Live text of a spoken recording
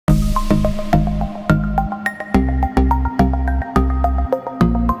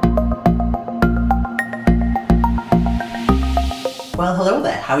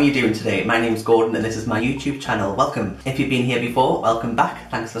how are you doing today? My name's Gordon and this is my YouTube channel. Welcome. If you've been here before, welcome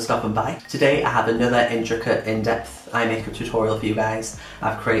back. Thanks for stopping by. Today I have another intricate, in-depth eye makeup tutorial for you guys.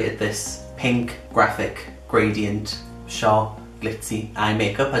 I've created this pink, graphic, gradient, sharp, glitzy eye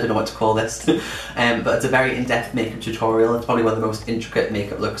makeup. I don't know what to call this. But it's a very in-depth makeup tutorial. It's probably one of the most intricate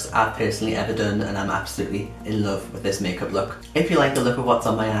makeup looks I've personally ever done, and I'm absolutely in love with this makeup look. If you like the look of what's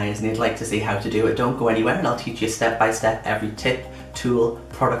on my eyes and you'd like to see how to do it, don't go anywhere and I'll teach you step by step every tip, tool,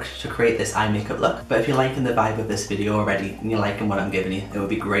 product to create this eye makeup look. But if you're liking the vibe of this video already and you're liking what I'm giving you, it would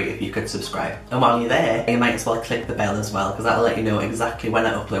be great if you could subscribe. And while you're there, you might as well click the bell as well, because that'll let you know exactly when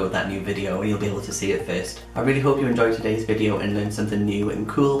I upload that new video and you'll be able to see it first. I really hope you enjoyed today's video and learned something new and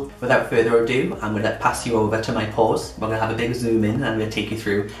cool. Without further ado, I'm going to pass you over to my paws. We're going to have a big zoom in and I'm going to take you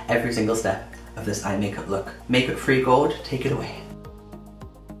through every single step of this eye makeup look. Makeup free GORD, take it away.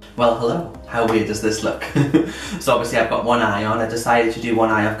 Well, hello. How weird does this look? So obviously I've got one eye on. I decided to do one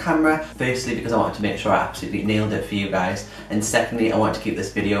eye off camera, firstly because I wanted to make sure I absolutely nailed it for you guys, and secondly I wanted to keep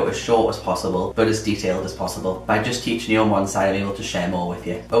this video as short as possible but as detailed as possible. By just teaching you on one side, I'm able to share more with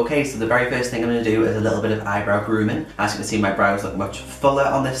you. Okay, so the very first thing I'm going to do is a little bit of eyebrow grooming. As you can see, my brows look much fuller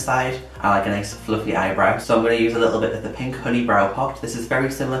on this side. I like a nice fluffy eyebrow, so I'm going to use a little bit of the pink honey brow pot. This is very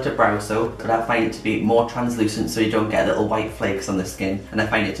similar to brow soap, but I find it to be more translucent so you don't get little white flakes on the skin, and I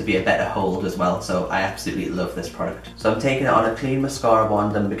find it to be a better hold as well, so I absolutely love this product. So I'm taking it on a clean mascara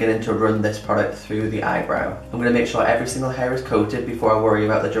wand and beginning to run this product through the eyebrow. I'm going to make sure every single hair is coated before I worry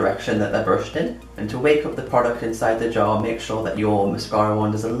about the direction that they're brushed in. And to wake up the product inside the jar, make sure that your mascara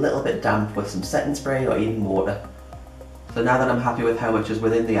wand is a little bit damp with some setting spray or even water. So now that I'm happy with how much is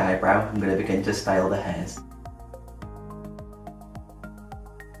within the eyebrow, I'm going to begin to style the hairs.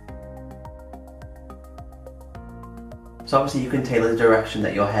 So obviously you can tailor the direction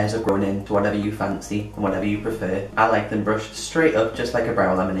that your hairs are grown in to whatever you fancy and whatever you prefer. I like them brushed straight up, just like a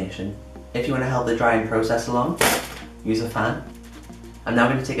brow lamination. If you want to help the drying process along, use a fan. I'm now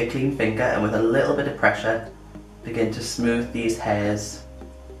going to take a clean finger and with a little bit of pressure, begin to smooth these hairs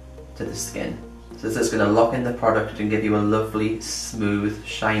to the skin. So this is going to lock in the product and give you a lovely, smooth,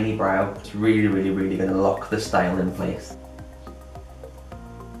 shiny brow. It's really going to lock the style in place.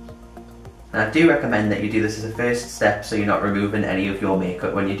 And I do recommend that you do this as a first step so you're not removing any of your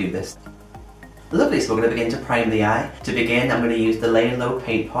makeup when you do this. Lovely, so we're going to begin to prime the eye. To begin, I'm going to use the Lay and Low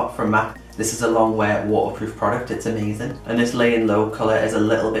paint pot from MAC. This is a long wear waterproof product, it's amazing. And this Lay and Low colour is a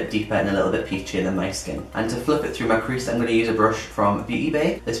little bit deeper and a little bit peachier than my skin. And to fluff it through my crease, I'm going to use a brush from Beauty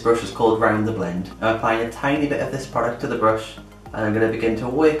Bay. This brush is called Round the Blend. I'm applying a tiny bit of this product to the brush and I'm going to begin to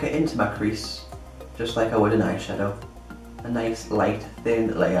work it into my crease, just like I would an eyeshadow. A nice light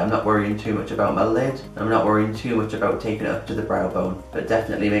thin layer. I'm not worrying too much about my lid. I'm not worrying too much about taking it up to the brow bone, but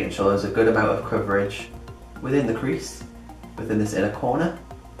definitely making sure there's a good amount of coverage within the crease, within this inner corner,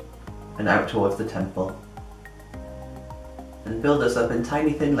 and out towards the temple. And build this up in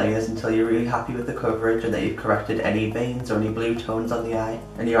tiny thin layers until you're really happy with the coverage and that you've corrected any veins or any blue tones on the eye,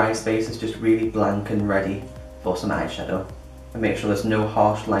 and your eye space is just really blank and ready for some eyeshadow. And make sure there's no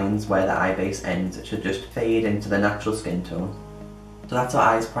harsh lines where the eye base ends. It should just fade into the natural skin tone. So that's our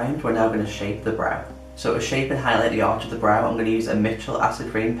eyes primed. We're now going to shape the brow. So to shape and highlight the arch of the brow, I'm going to use a Mitchell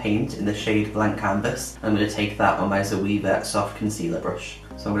Acid Rain paint in the shade Blank Canvas. I'm going to take that on my Zoeva soft concealer brush.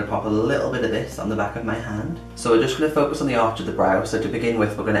 So I'm going to pop a little bit of this on the back of my hand. So we're just going to focus on the arch of the brow. So to begin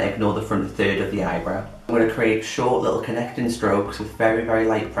with, we're going to ignore the front third of the eyebrow. I'm going to create short little connecting strokes with very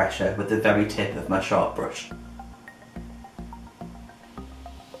light pressure with the very tip of my sharp brush.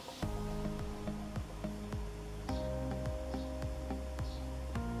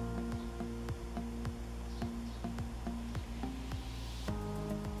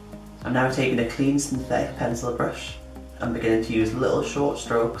 I'm now taking a clean synthetic pencil brush and beginning to use little short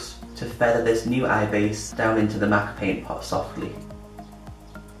strokes to feather this new eye base down into the MAC paint pot softly.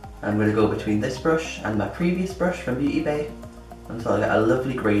 I'm going to go between this brush and my previous brush from Beauty Bay until I get a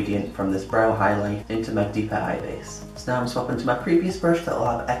lovely gradient from this brow highlight into my deeper eye base. So now I'm swapping to my previous brush that will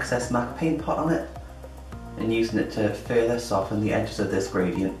have excess MAC paint pot on it and using it to further soften the edges of this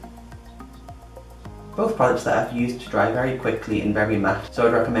gradient. Both products that I've used dry very quickly and very matte, so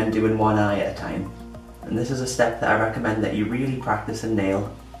I'd recommend doing one eye at a time. And this is a step that I recommend that you really practice and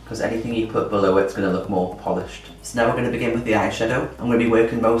nail, because anything you put below it's going to look more polished. So now we're going to begin with the eyeshadow. I'm going to be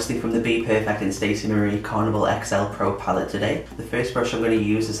working mostly from the Be Perfect and Stacey Marie Carnival XL Pro palette today. The first brush I'm going to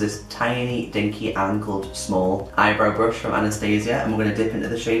use is this tiny, dinky, angled, small eyebrow brush from Anastasia, and we're going to dip into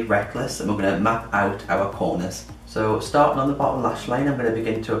the shade Reckless and we're going to map out our corners. So starting on the bottom lash line, I'm going to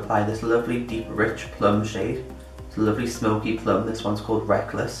begin to apply this lovely deep rich plum shade. It's a lovely smoky plum. This one's called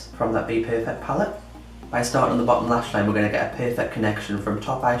Reckless from that Be Perfect palette. By starting on the bottom lash line, we're going to get a perfect connection from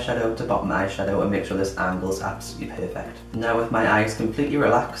top eyeshadow to bottom eyeshadow and make sure this angle is absolutely perfect. Now with my eyes completely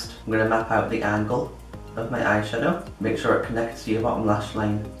relaxed, I'm going to map out the angle of my eyeshadow. Make sure it connects to your bottom lash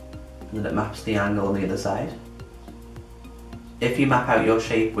line and that it maps the angle on the other side. If you map out your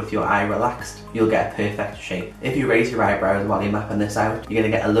shape with your eye relaxed, you'll get a perfect shape. If you raise your eyebrows while you're mapping this out, you're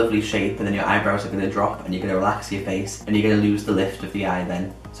going to get a lovely shape and then your eyebrows are going to drop and you're going to relax your face and you're going to lose the lift of the eye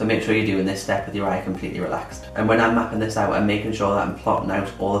then. So make sure you're doing this step with your eye completely relaxed. And when I'm mapping this out, I'm making sure that I'm plotting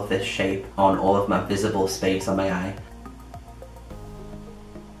out all of this shape on all of my visible space on my eye.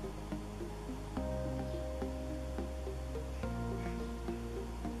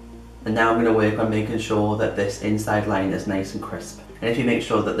 And now I'm going to work on making sure that this inside line is nice and crisp. And if you make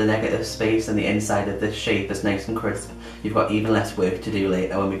sure that the negative space and the inside of this shape is nice and crisp, you've got even less work to do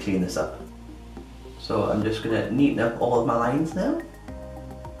later when we clean this up. So I'm just going to neaten up all of my lines now.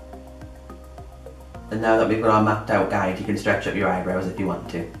 And now that we've got our mapped out guide, you can stretch up your eyebrows if you want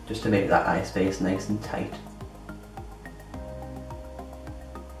to, just to make that eye space nice and tight.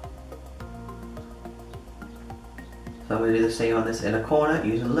 So I'm going to do the same on this inner corner,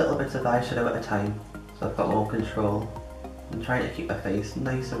 using little bits of eyeshadow at a time, so I've got more control. I'm trying to keep my face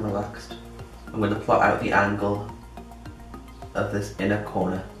nice and relaxed. I'm going to plot out the angle of this inner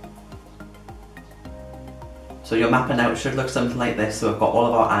corner. So your mapping out should look something like this, so we've got all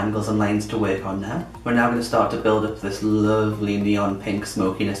of our angles and lines to work on now. We're now going to start to build up this lovely neon pink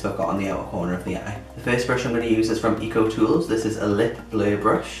smokiness we've got on the outer corner of the eye. The first brush I'm going to use is from Eco Tools. This is a lip blur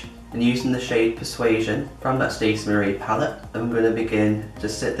brush. And using the shade Persuasion from that Stationery palette, I'm going to begin to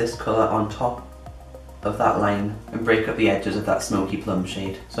sit this colour on top of that line and break up the edges of that smoky plum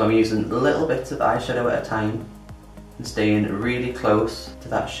shade. So I'm using little bits of eyeshadow at a time and staying really close to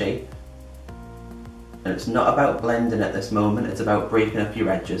that shape. And it's not about blending at this moment, it's about breaking up your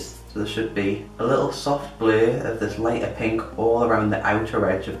edges. So there should be a little soft blur of this lighter pink all around the outer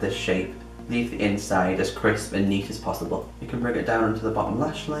edge of this shape. Leave the inside as crisp and neat as possible. You can bring it down onto the bottom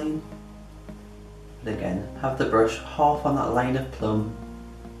lash line. And again, have the brush half on that line of plum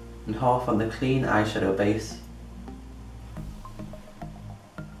and half on the clean eyeshadow base.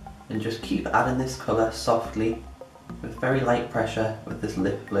 And just keep adding this colour softly with very light pressure with this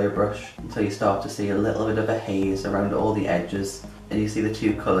lip blur brush until you start to see a little bit of a haze around all the edges and you see the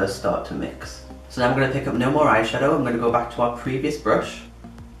two colours start to mix. So now I'm going to pick up no more eyeshadow. I'm going to go back to our previous brush.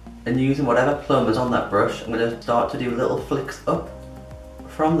 And using whatever plum is on that brush, I'm going to start to do little flicks up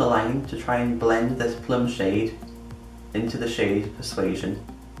from the line to try and blend this plum shade into the shade Persuasion.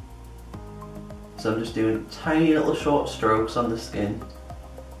 So I'm just doing tiny little short strokes on the skin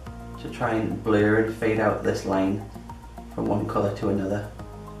to try and blur and fade out this line from one colour to another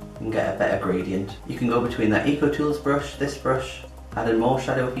and get a better gradient. You can go between that Eco Tools brush, this brush, add in more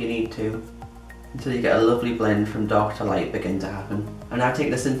shadow if you need to, until you get a lovely blend from dark to light begin to happen. I'm now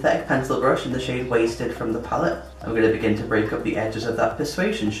taking a synthetic pencil brush in the shade Wasted from the palette. I'm going to begin to break up the edges of that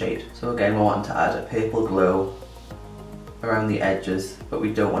Persuasion shade. So again, we're wanting to add a purple glow around the edges, but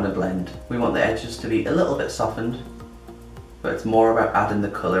we don't want to blend. We want the edges to be a little bit softened, but it's more about adding the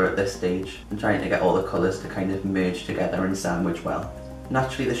colour at this stage and trying to get all the colours to kind of merge together and sandwich well.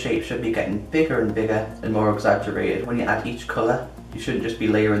 Naturally the shape should be getting bigger and bigger and more exaggerated when you add each colour. You shouldn't just be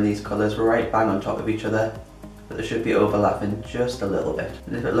layering these colours right bang on top of each other, but they should be overlapping just a little bit.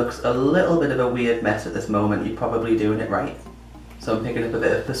 And if it looks a little bit of a weird mess at this moment, you're probably doing it right. So I'm picking up a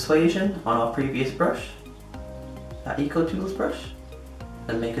bit of Persuasion on our previous brush, that Eco Tools brush,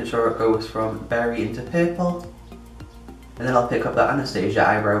 and making sure it goes from berry into purple. And then I'll pick up that Anastasia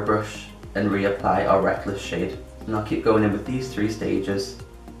eyebrow brush and reapply our Reckless shade. And I'll keep going in with these three stages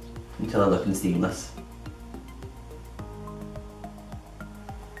until they're looking seamless.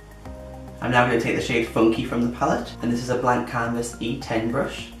 I'm now going to take the shade Funky from the palette, and this is a blank canvas E10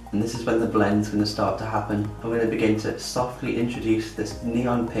 brush, and this is when the blend's going to start to happen. I'm going to begin to softly introduce this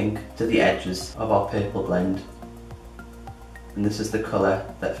neon pink to the edges of our purple blend. And this is the colour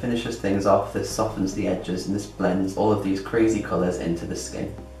that finishes things off, this softens the edges, and this blends all of these crazy colours into the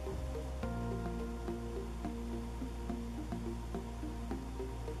skin.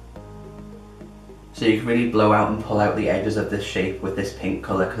 So you can really blow out and pull out the edges of this shape with this pink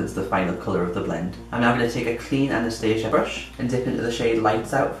colour because it's the final colour of the blend. I'm now going to take a clean Anastasia brush and dip into the shade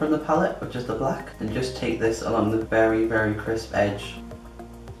Lights Out from the palette, which is the black, and just take this along the very, very crisp edge.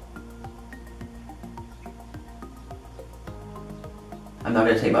 I'm now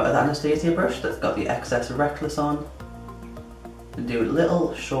going to take my other Anastasia brush that's got the excess Reckless on and do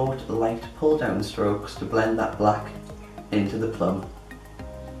little short light pull down strokes to blend that black into the plum.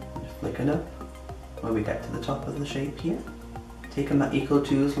 Just flicking up when we get to the top of the shape here. Taking that Eco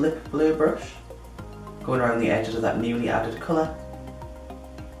Tools lip blur brush, going around the edges of that newly added colour.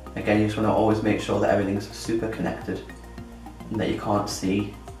 Again, you just want to always make sure that everything's super connected and that you can't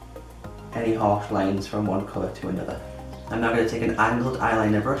see any harsh lines from one colour to another. I'm now going to take an angled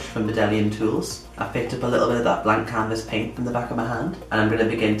eyeliner brush from Bedelium Tools. I've picked up a little bit of that blank canvas paint from the back of my hand, and I'm going to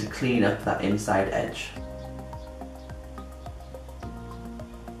begin to clean up that inside edge.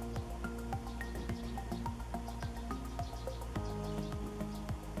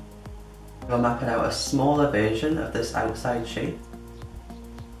 We're mapping out a smaller version of this outside shape.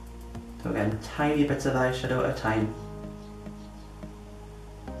 So again, tiny bits of eyeshadow at a time.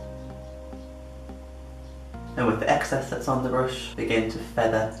 And with the excess that's on the brush, begin to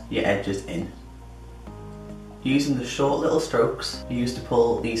feather your edges in. Using the short little strokes you used to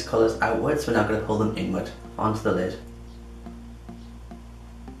pull these colours outwards, we're now going to pull them inward onto the lid.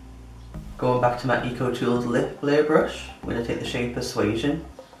 Going back to my Eco Tools Lip Blur brush, we're going to take the shade Persuasion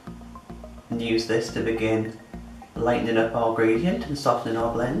and use this to begin lightening up our gradient and softening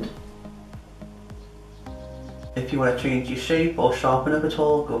our blend. If you want to change your shape or sharpen up at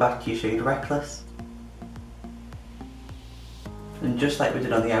all, go back to your shade Reckless. And just like we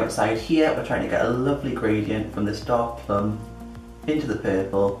did on the outside here, we're trying to get a lovely gradient from this dark plum into the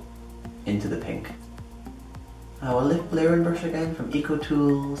purple, into the pink. Our lip blurring brush again from Eco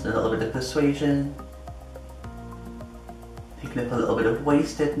Tools, and a little bit of Persuasion. Picking up a little bit of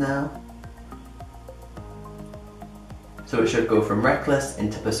Wasted now. So it should go from Reckless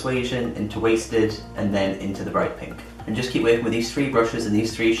into Persuasion, into Wasted, and then into the bright pink. And just keep working with these three brushes and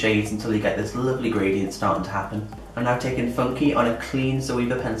these three shades until you get this lovely gradient starting to happen. I'm now taking Funky on a clean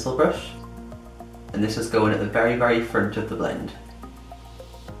Zoeva pencil brush, and this is going at the very, very front of the blend.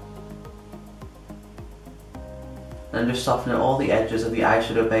 And I'm just softening all the edges of the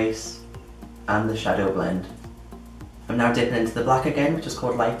eyeshadow base and the shadow blend. I'm now dipping into the black again, which is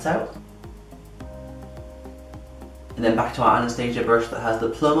called Lights Out. And then back to our Anastasia brush that has the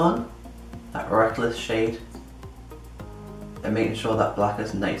plum on, that Reckless shade, and making sure that black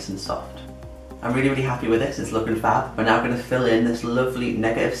is nice and soft. I'm really, really happy with this, it's looking fab. We're now going to fill in this lovely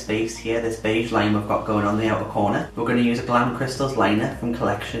negative space here, this beige line we've got going on the outer corner. We're going to use a Glam Crystals liner from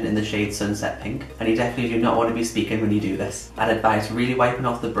Collection in the shade Sunset Pink, and you definitely do not want to be speaking when you do this. I'd advise really wiping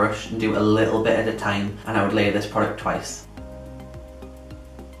off the brush and do a little bit at a time, and I would layer this product twice.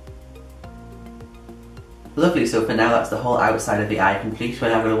 Lovely, so for now that's the whole outside of the eye complete. We're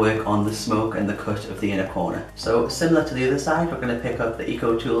now going to work on the smoke and the cut of the inner corner. So similar to the other side, we're going to pick up the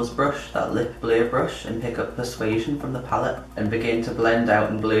Eco Tools brush, that lip blur brush, and pick up Persuasion from the palette and begin to blend out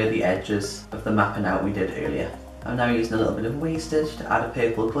and blur the edges of the mapping out we did earlier. I'm now using a little bit of Wasted to add a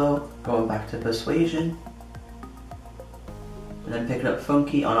purple glow, going back to Persuasion, and then picking up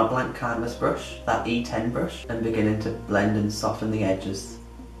Funky on our blank canvas brush, that E10 brush, and beginning to blend and soften the edges.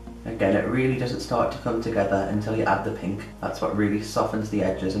 Again, it really doesn't start to come together until you add the pink. That's what really softens the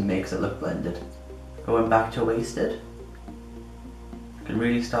edges and makes it look blended. Going back to Wasted, you can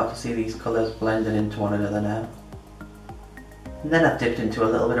really start to see these colours blending into one another now. And then I've dipped into a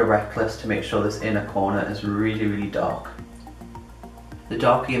little bit of Reckless to make sure this inner corner is really, really dark. The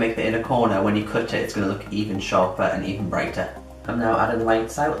darker you make the inner corner, when you cut it, it's going to look even sharper and even brighter. I'm now adding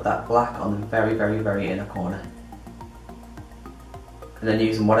Lights Out, that black on the very, very, very inner corner. And then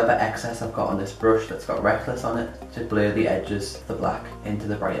using whatever excess I've got on this brush that's got Reckless on it to blur the edges of the black into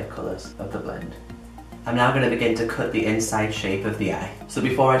the brighter colours of the blend. I'm now going to begin to cut the inside shape of the eye. So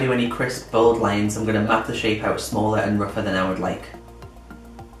before I do any crisp, bold lines, I'm going to map the shape out smaller and rougher than I would like.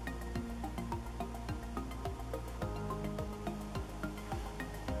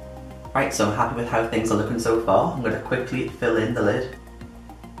 Right, so I'm happy with how things are looking so far. I'm going to quickly fill in the lid.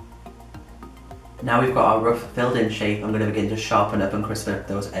 Now we've got our rough filled in shape, I'm going to begin to sharpen up and crispen up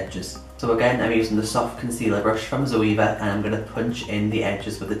those edges. So again, I'm using the soft concealer brush from Zoeva, and I'm going to punch in the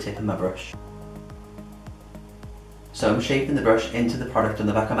edges with the tip of my brush. So I'm shaping the brush into the product on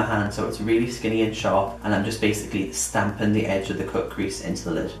the back of my hand so it's really skinny and sharp, and I'm just basically stamping the edge of the cut crease into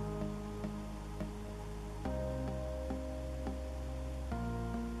the lid.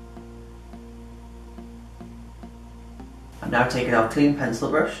 I'm now taking our clean pencil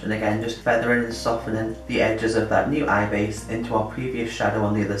brush and again just feathering and softening the edges of that new eye base into our previous shadow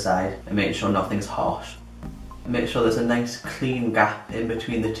on the other side and making sure nothing's harsh. And make sure there's a nice clean gap in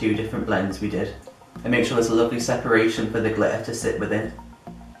between the two different blends we did. And make sure there's a lovely separation for the glitter to sit within.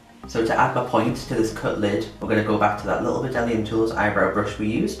 So to add my point to this cut lid, we're going to go back to that little Bedelium Tools eyebrow brush we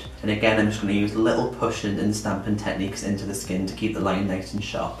used. And again, I'm just going to use little pushing and stamping techniques into the skin to keep the line nice and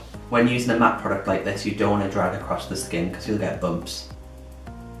sharp. When using a matte product like this, you don't want to drag across the skin because you'll get bumps.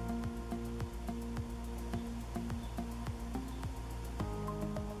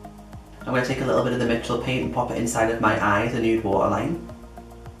 I'm going to take a little bit of the Mitchell paint and pop it inside of my eye, the nude waterline.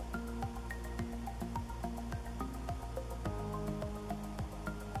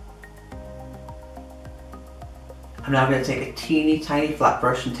 I'm now going to take a teeny tiny flat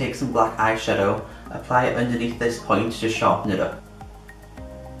brush and take some black eyeshadow, apply it underneath this point to sharpen it up.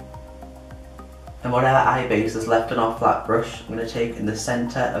 And whatever eye base is left on our flat brush, I'm going to take in the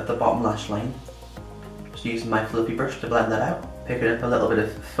centre of the bottom lash line. Just using my fluffy brush to blend that out. Picking up a little bit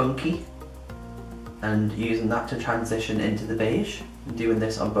of Funky and using that to transition into the beige. And doing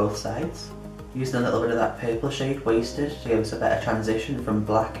this on both sides. Using a little bit of that purple shade, Wasted, to give us a better transition from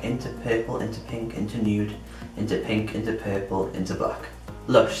black into purple, into pink, into nude, into pink, into purple, into black.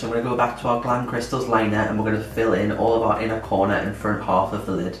 Lush, so I'm going to go back to our Glam Crystals liner and we're going to fill in all of our inner corner and front half of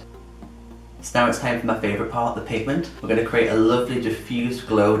the lid. So now it's time for my favourite part, the pigment. We're going to create a lovely diffused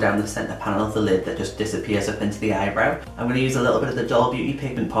glow down the centre panel of the lid that just disappears up into the eyebrow. I'm going to use a little bit of the Doll Beauty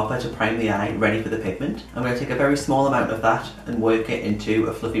pigment popper to prime the eye, ready for the pigment. I'm going to take a very small amount of that and work it into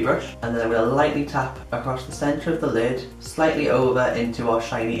a fluffy brush. And then I'm going to lightly tap across the centre of the lid, slightly over into our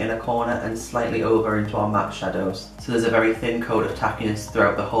shiny inner corner and slightly over into our matte shadows. So there's a very thin coat of tappiness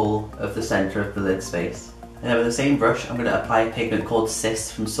throughout the whole of the centre of the lid space. And then with the same brush, I'm going to apply a pigment called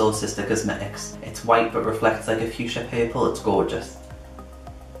Sis from Soul Sister Cosmetics. It's white but reflects like a fuchsia purple, it's gorgeous.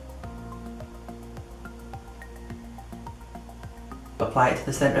 Apply it to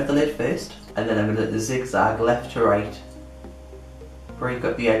the centre of the lid first, and then I'm going to zigzag left to right, break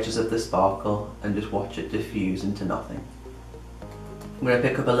up the edges of the sparkle, and just watch it diffuse into nothing. I'm going to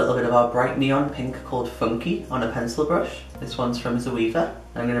pick up a little bit of our bright neon pink called Funky on a pencil brush. This one's from Zoeva.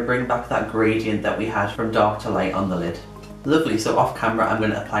 I'm going to bring back that gradient that we had from dark to light on the lid. Lovely, so off camera I'm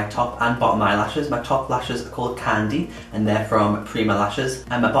going to apply top and bottom eyelashes. My top lashes are called Candy and they're from Prima Lashes,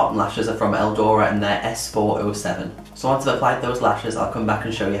 and my bottom lashes are from Eldora and they're S407. So once I've applied those lashes, I'll come back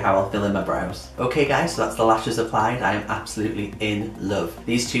and show you how I'll fill in my brows. Okay guys, so that's the lashes applied. I am absolutely in love.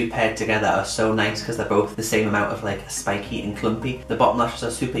 These two paired together are so nice because they're both the same amount of like spiky and clumpy. The bottom lashes are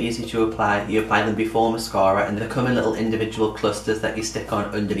super easy to apply. You apply them before mascara and they come in little individual clusters that you stick on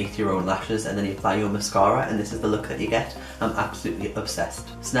underneath your own lashes, and then you apply your mascara and this is the look that you get. I'm absolutely obsessed.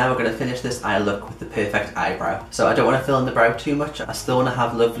 So now we're going to finish this eye look with the perfect eyebrow. So I don't want to fill in the brow too much. I still want to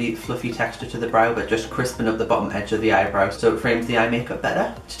have lovely fluffy texture to the brow, but just crisping up the bottom edge of the eyebrow so it frames the eye makeup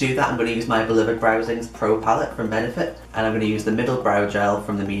better. To do that I'm going to use my beloved Browsings Pro palette from Benefit, and I'm going to use the middle brow gel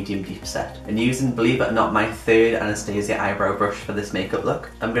from the medium deep set. And using, believe it or not, my third Anastasia eyebrow brush for this makeup look,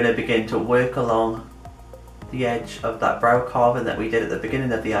 I'm going to begin to work along the edge of that brow carving that we did at the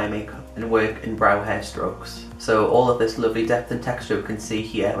beginning of the eye makeup and work in brow hair strokes. So all of this lovely depth and texture we can see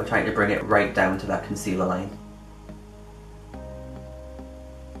here, we're trying to bring it right down to that concealer line.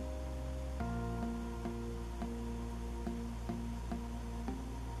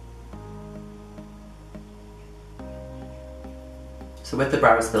 So with the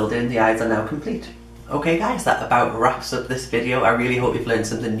brows filled in, the eyes are now complete. Okay guys, that about wraps up this video. I really hope you've learned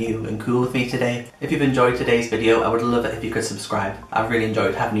something new and cool with me today. If you've enjoyed today's video, I would love it if you could subscribe. I've really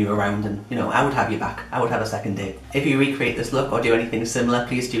enjoyed having you around and, you know, I would have you back. I would have a second day. If you recreate this look or do anything similar,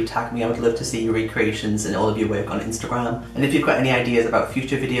 please do tag me. I would love to see your recreations and all of your work on Instagram. And if you've got any ideas about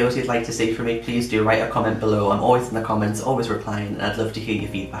future videos you'd like to see from me, please do write a comment below. I'm always in the comments, always replying, and I'd love to hear your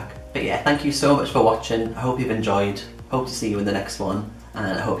feedback. But yeah, thank you so much for watching. I hope you've enjoyed. Hope to see you in the next one,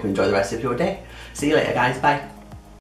 and I hope you enjoy the rest of your day. See you later guys, bye.